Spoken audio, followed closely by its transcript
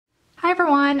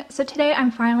everyone! So today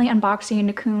I'm finally unboxing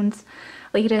Nichkhun's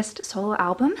latest solo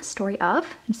album, Story Of.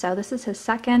 And so this is his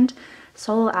second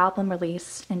solo album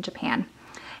release in Japan.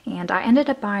 And I ended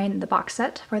up buying the box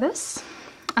set for this,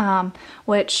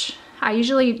 which I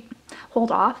usually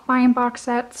hold off buying box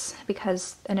sets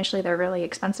because initially they're really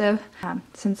expensive.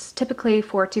 Since typically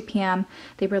for 2 p.m.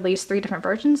 they release 3 different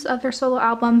versions of their solo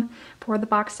album for the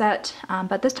box set,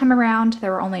 but this time around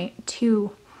there were only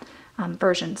 2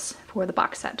 versions for the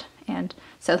box set, and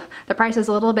so the price is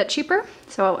a little bit cheaper.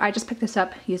 So I just picked this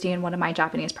up using one of my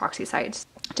Japanese proxy sites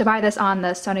to buy this on the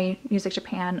Sony Music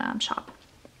Japan shop.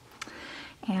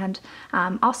 And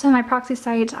also on my proxy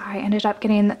site I ended up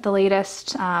getting the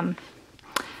latest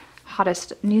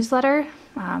hottest newsletter.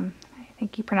 I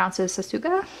think he pronounces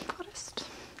Sasuga hottest.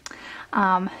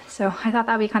 So I thought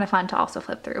that would be kind of fun to also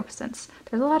flip through, since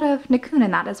there's a lot of Nichkhun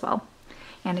in that as well.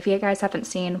 And if you guys haven't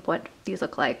seen what these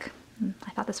look like,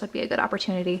 I thought this would be a good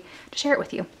opportunity to share it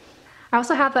with you. I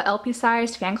also have the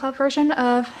LP-sized fan club version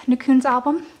of Nichkhun's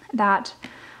album that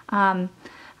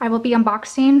I will be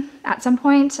unboxing at some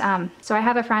point. So I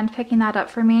have a friend picking that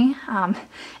up for me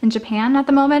in Japan at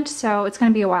the moment, so it's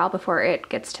going to be a while before it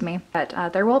gets to me. But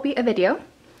there will be a video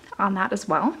on that as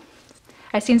well.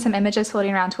 I've seen some images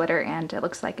floating around Twitter and it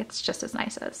looks like it's just as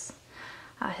nice as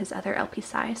his other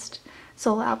LP-sized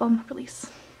solo album release.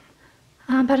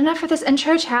 But enough for this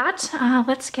intro chat.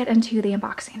 Let's get into the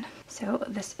unboxing. So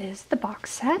this is the box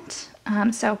set.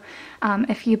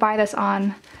 If you buy this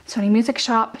on Sony Music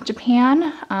Shop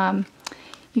Japan,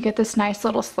 you get this nice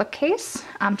little slip case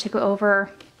to go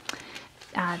over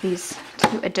these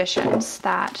 2 editions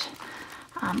that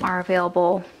are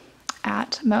available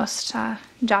at most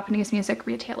Japanese music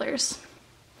retailers.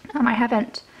 I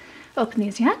haven't opened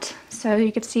these yet, so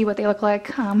you can see what they look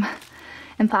like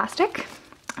in plastic.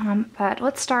 But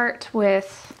let's start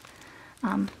with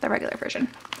the regular version,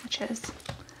 which is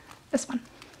this one.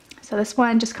 So this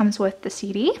one just comes with the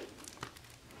CD,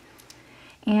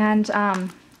 and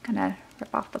I'm gonna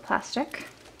rip off the plastic.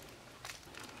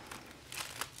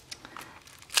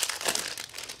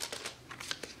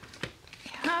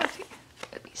 Yeah,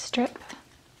 the strip.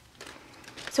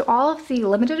 So all of the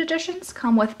limited editions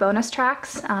come with bonus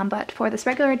tracks, but for this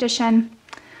regular edition,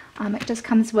 it just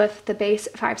comes with the base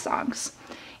 5 songs.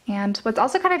 And what's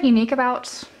also kind of unique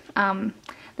about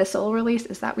the solo release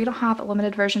is that we don't have a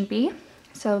limited version B.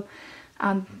 So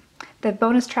the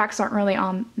bonus tracks aren't really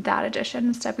on that edition.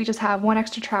 Instead, we just have 1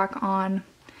 extra track on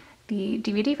the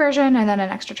DVD version and then an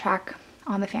extra track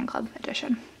on the fan club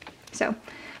edition. So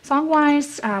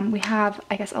song-wise, we have,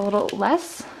 I guess, a little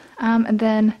less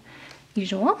than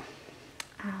usual.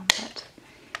 But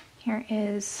here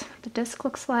is what the disc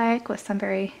looks like, with some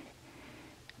very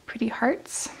pretty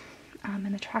hearts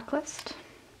in the track list.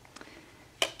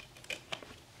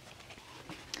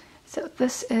 So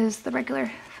this is the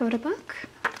regular photo book,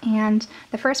 and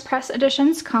the first press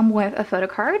editions come with a photo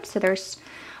card. So there's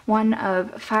one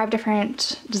of 5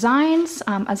 different designs,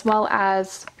 as well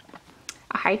as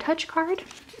a high touch card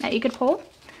that you could pull.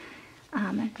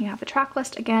 And you have the track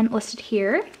list again listed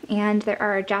here, and there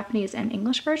are Japanese and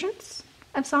English versions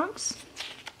of songs,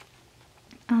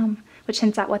 which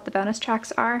hints at what the bonus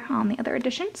tracks are on the other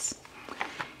editions.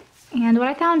 And what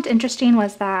I found interesting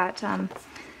was that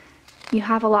you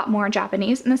have a lot more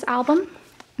Japanese in this album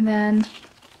than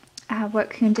what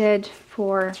Kun did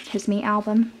for his Me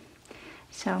album.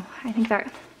 So I think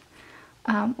that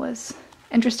was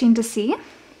interesting to see.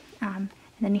 And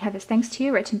then you have this "Thanks to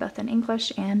You" written both in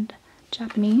English and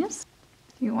Japanese.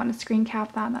 If you want to screen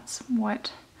cap that, that's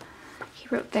what he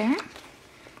wrote there.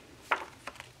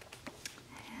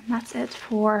 And that's it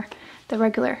for the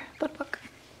regular photo book.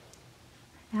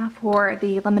 Now for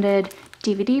the limited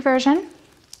DVD version.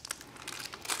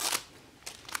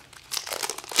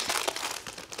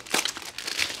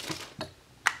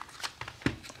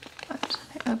 What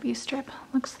the OB strip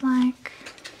looks like.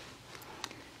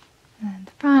 And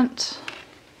the front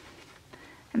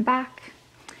and back.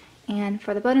 And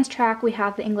for the bonus track, we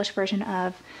have the English version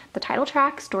of the title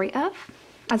track, Story Of,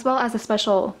 as well as a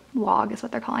special log, is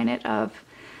what they're calling it, of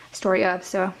Story Of.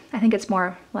 So I think it's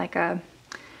more like a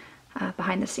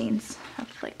behind the scenes of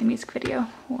like the music video,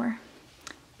 or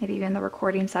maybe even the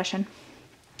recording session.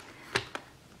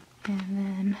 And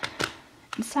then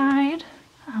inside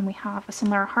we have a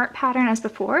similar heart pattern as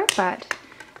before, but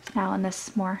it's now in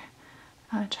this more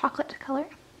chocolate color.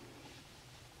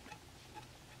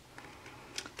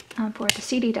 For the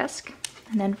CD disc,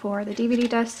 and then for the DVD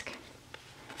disc,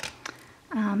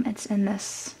 it's in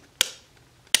this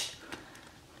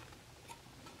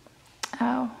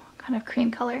kind of cream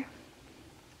color.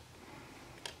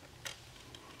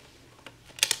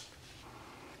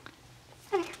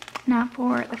 Now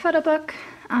for the photo book,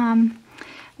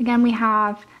 again we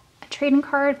have a trading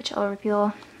card, which I'll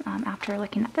reveal after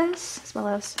looking at this, as well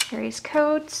as various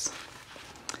codes.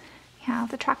 We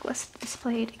have the track list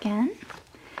displayed again,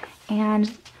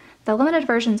 and the limited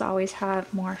versions always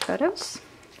have more photos.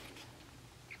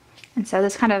 And so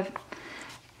this kind of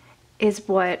is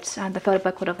what the photo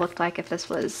book would have looked like if this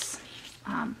was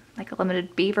like a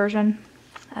limited B version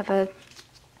of a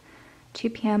 2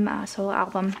 p.m. Solo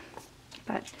album.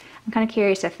 But I'm kind of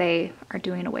curious if they are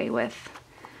doing away with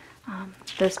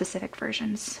those specific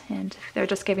versions, and if they're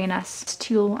just giving us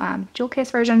 2 jewel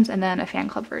case versions and then a fan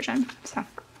club version. So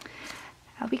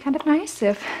that'll be kind of nice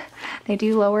if they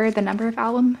do lower the number of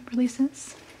album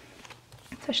releases,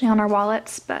 especially on our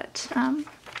wallets, but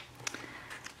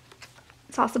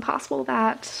it's also possible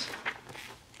that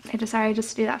they decided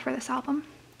just to do that for this album.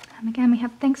 Again, we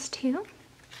have thanks to,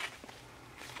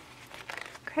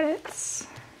 credits,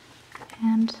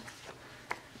 and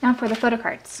now for the photo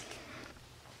cards.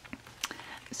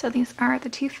 So these are the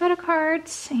 2 photo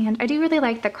cards, and I do really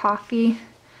like the coffee,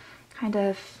 kind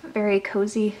of very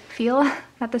cozy feel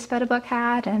that this photo book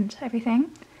had and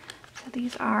everything. So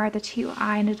these are the 2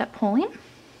 I ended up pulling.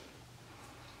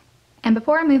 And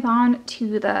before I move on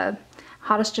to the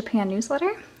Hottest Japan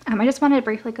newsletter, I just wanted to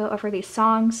briefly go over these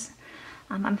songs.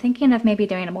 I'm thinking of maybe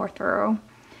doing a more thorough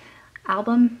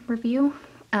album review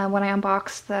when I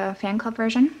unbox the fan club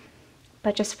version.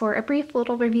 But just for a brief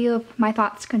little review of my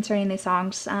thoughts concerning these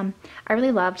songs, I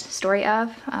really loved Story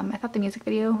Of. I thought the music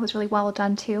video was really well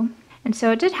done too. And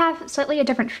so it did have slightly a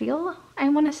different feel, I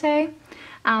want to say,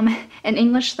 in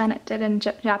English than it did in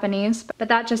Japanese, but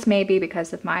that just may be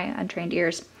because of my untrained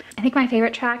ears. I think my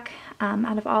favorite track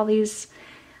out of all these,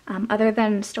 other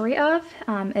than Story Of,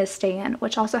 is Stay In,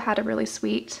 which also had a really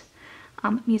sweet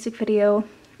music video,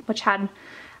 which had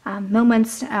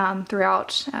moments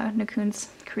throughout Nichkhun's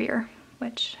career,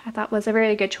 which I thought was a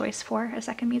very good choice for a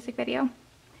second music video.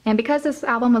 And because this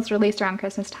album was released around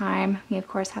Christmas time, we of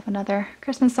course have another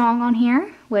Christmas song on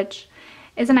here, which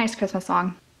is a nice Christmas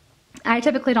song. I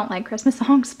typically don't like Christmas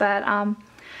songs, but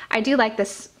I do like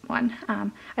this one.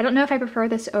 I don't know if I prefer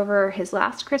this over his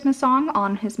last Christmas song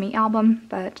on his Me album,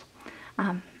 but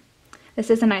this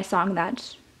is a nice song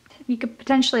that you could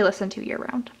potentially listen to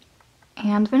year-round.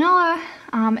 And Vanilla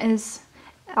is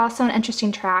also an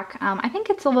interesting track. I think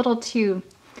it's a little too,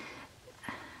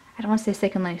 I don't want to say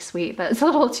sickeningly sweet, but it's a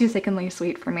little too sickeningly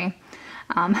sweet for me.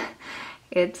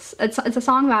 It's a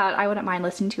song that I wouldn't mind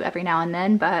listening to every now and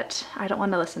then, but I don't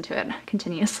want to listen to it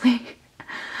continuously.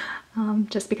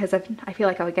 Just because I feel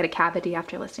like I would get a cavity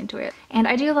after listening to it. And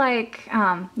I do like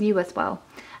You as well,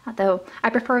 though I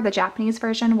prefer the Japanese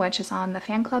version, which is on the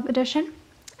fan club edition,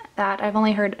 that I've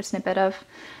only heard a snippet of,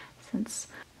 since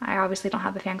I obviously don't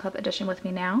have the fan club edition with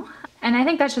me now. And I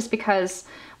think that's just because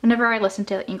whenever I listen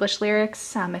to English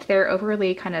lyrics, if they're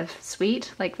overly kind of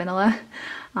sweet, like Vanilla,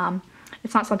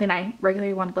 it's not something I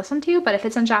regularly want to listen to. But if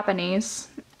it's in Japanese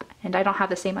and I don't have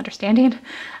the same understanding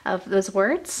of those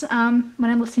words when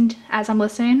I'm listening, as I'm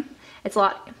listening, it's a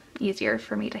lot easier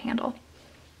for me to handle.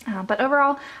 But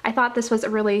overall, I thought this was a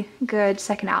really good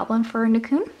second album for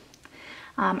Nichkhun.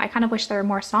 I kind of wish there were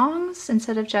more songs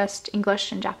instead of just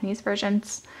English and Japanese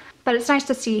versions, but it's nice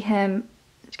to see him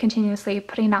continuously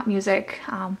putting out music,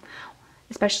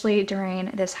 especially during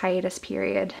this hiatus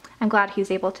period. I'm glad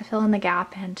he's able to fill in the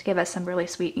gap and give us some really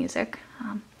sweet music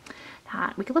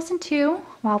that we can listen to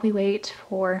while we wait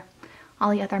for all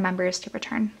the other members to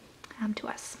return to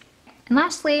us. And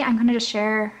lastly, I'm going to just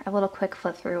share a little quick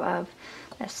flip through of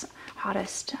this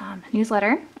hottest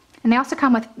newsletter. And they also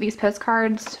come with these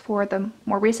postcards for the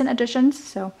more recent editions,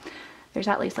 so there's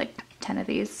at least like 10 of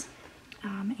these.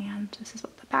 And this is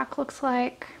what the back looks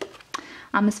like.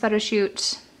 This photo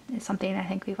shoot is something I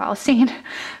think we've all seen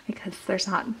because there's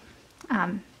not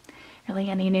really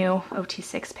any new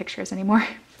OT6 pictures anymore.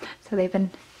 So they've been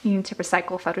needing to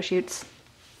recycle photo shoots.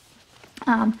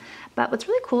 But what's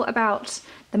really cool about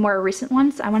the more recent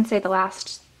ones, I want to say the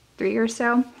last 3 or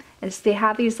so, is they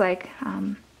have these like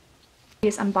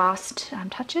these embossed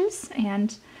touches,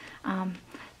 and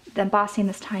the embossing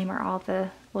this time are all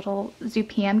the little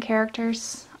ZPM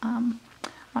characters. I'm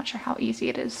not sure how easy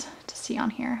it is to see on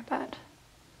here, but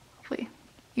hopefully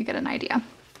you get an idea.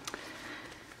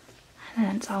 And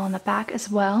then it's all on the back as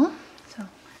well, so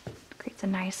it creates a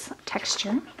nice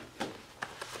texture.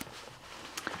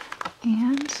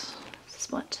 And this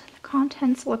is what the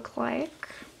contents look like.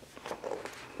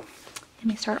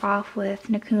 And we start off with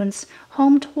Nichkhun's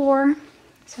home tour.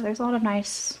 So there's a lot of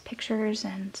nice pictures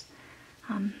and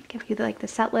give you like the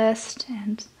set list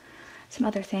and some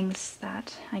other things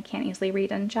that I can't easily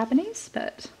read in Japanese,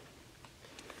 but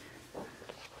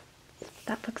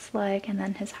that looks like, and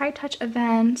then his high touch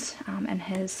event and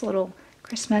his little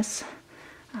Christmas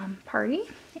party,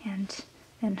 and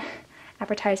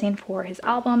advertising for his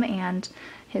album and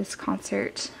his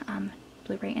concert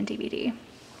Blu-ray and DVD.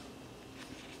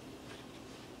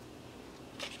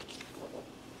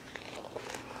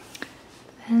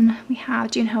 Then we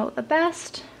have Junho the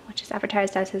Best, which is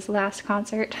advertised as his last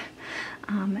concert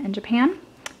in Japan.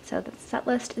 So the set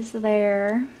list is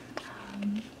there.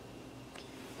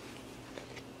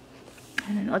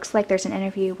 And it looks like there's an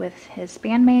interview with his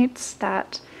bandmates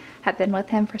that have been with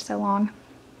him for so long.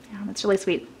 It's really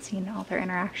sweet seeing all their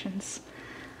interactions.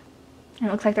 And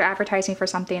it looks like they're advertising for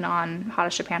something on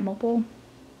Hottest Japan Mobile.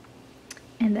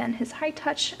 And then his high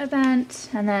touch event,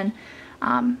 and then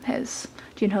his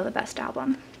Junho the Best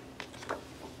album.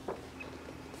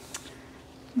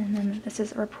 And then this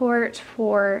is a report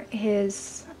for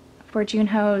Junho's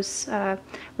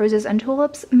Roses and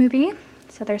Tulips movie.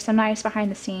 So there's some nice behind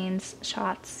the scenes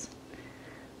shots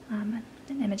and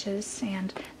images,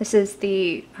 and this is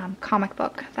the comic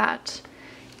book that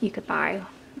you could buy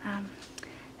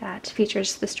that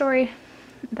features the story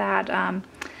that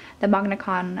the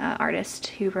Nichkhun artist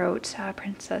who wrote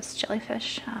Princess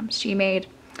Jellyfish. She made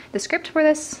the script for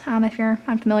this, if you're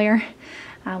unfamiliar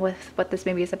with what this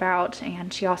movie is about,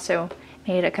 and she also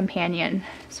made a companion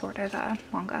sort of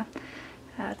manga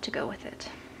to go with it.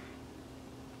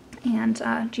 And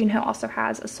Junho also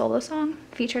has a solo song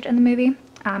featured in the movie.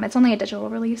 It's only a digital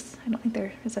release. I don't think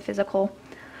there is a physical,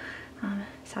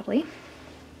 sadly.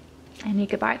 And you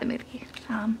could buy the movie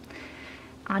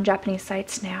on Japanese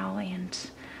sites now, and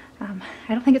I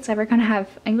don't think it's ever going to have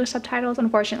English subtitles,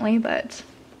 unfortunately, but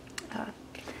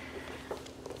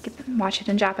you can watch it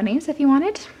in Japanese if you want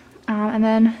it. And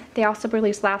then they also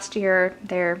released last year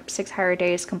their 600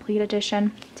 Days Complete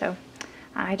Edition. So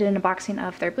I did an unboxing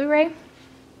of their Blu-ray,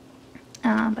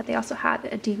 but they also had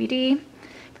a DVD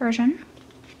version.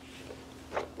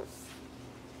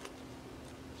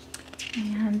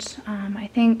 And I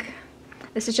think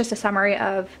this is just a summary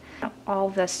of all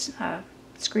of this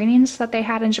screenings that they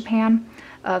had in Japan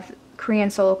of Korean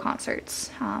solo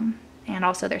concerts, and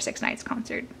also their 6 Nights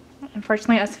concert.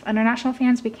 Unfortunately, as international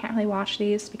fans, we can't really watch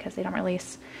these because they don't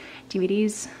release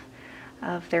DVDs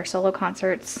of their solo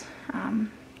concerts.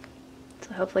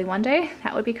 So hopefully one day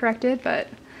that would be corrected, but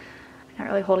I'm not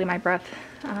really holding my breath.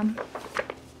 And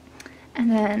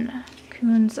then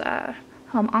Kun's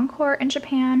home encore in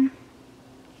Japan.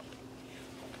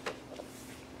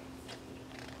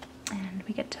 And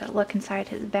we get to look inside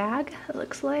his bag, it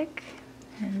looks like,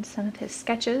 and some of his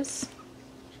sketches.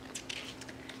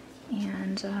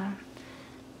 And a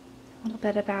little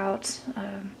bit about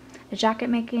the jacket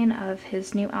making of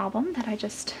his new album that I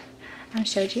just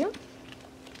showed you.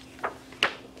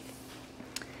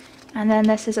 And then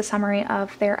this is a summary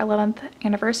of their 11th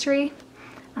anniversary,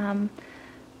 I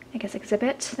guess,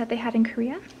 exhibit that they had in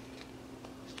Korea.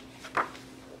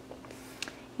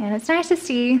 And it's nice to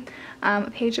see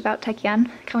a page about Taekyon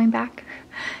coming back.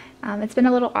 It's been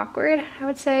a little awkward, I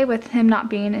would say, with him not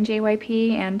being in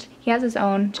JYP, and he has his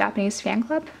own Japanese fan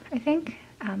club, I think,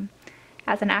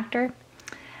 as an actor.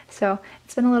 So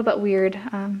it's been a little bit weird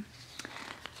on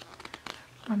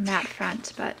that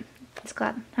front, but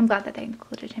I'm glad that they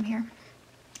included him here.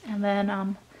 And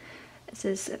then this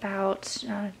is about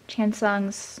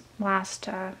Chansung's last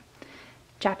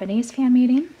Japanese fan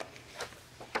meeting.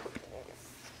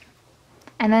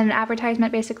 And then an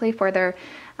advertisement basically for their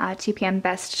 2PM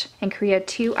Best in Korea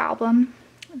 2 album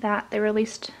that they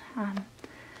released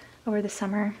over the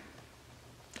summer.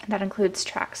 And that includes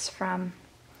tracks from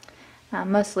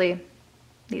mostly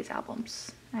these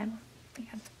albums.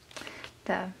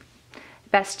 The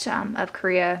Best of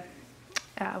Korea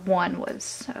 1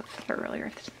 was of their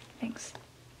earlier things.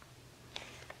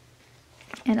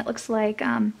 And it looks like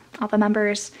all the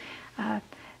members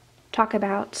talk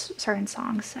about certain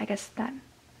songs, I guess, that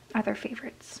are their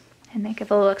favorites. And they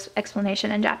give a little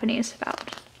explanation in Japanese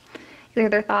about either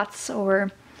their thoughts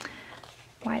or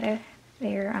why they're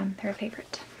their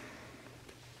favorite.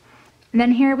 And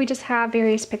then here we just have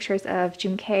various pictures of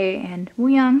Junkei and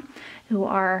Wooyoung, who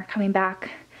are coming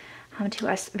back to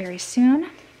us very soon.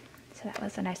 So that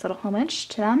was a nice little homage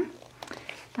to them.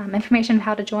 Information on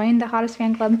how to join the Hottest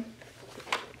Fan Club.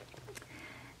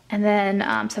 And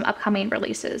then some upcoming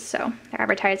releases. So they're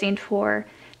advertising for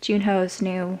Junho's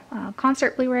new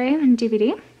concert Blu-ray and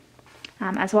DVD,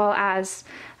 as well as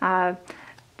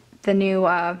the new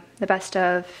The Best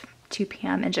of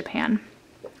 2PM in Japan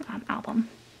album.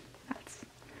 That's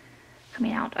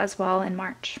coming out as well in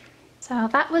March. So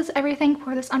that was everything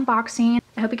for this unboxing.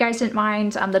 I hope you guys didn't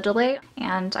mind the delay,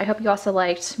 and I hope you also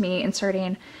liked me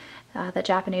inserting the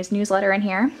Japanese newsletter in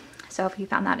here. So if you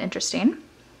found that interesting.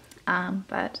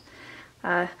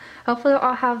 Hopefully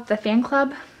I'll have the fan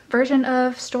club version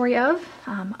of Story of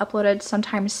uploaded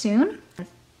sometime soon.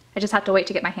 I just have to wait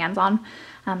to get my hands on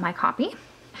my copy.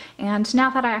 And now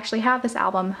that I actually have this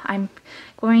album, I'm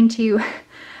going to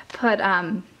put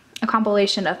a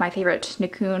compilation of my favorite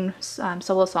Nichkhun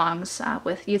solo songs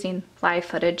with using live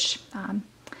footage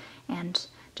and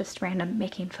just random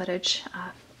making footage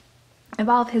of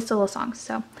all of his solo songs.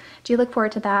 So do look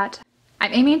forward to that.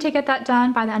 I'm aiming to get that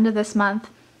done by the end of this month,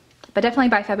 but definitely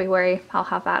by February I'll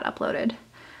have that uploaded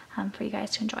for you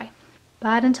guys to enjoy.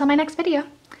 But until my next video,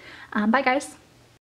 bye guys.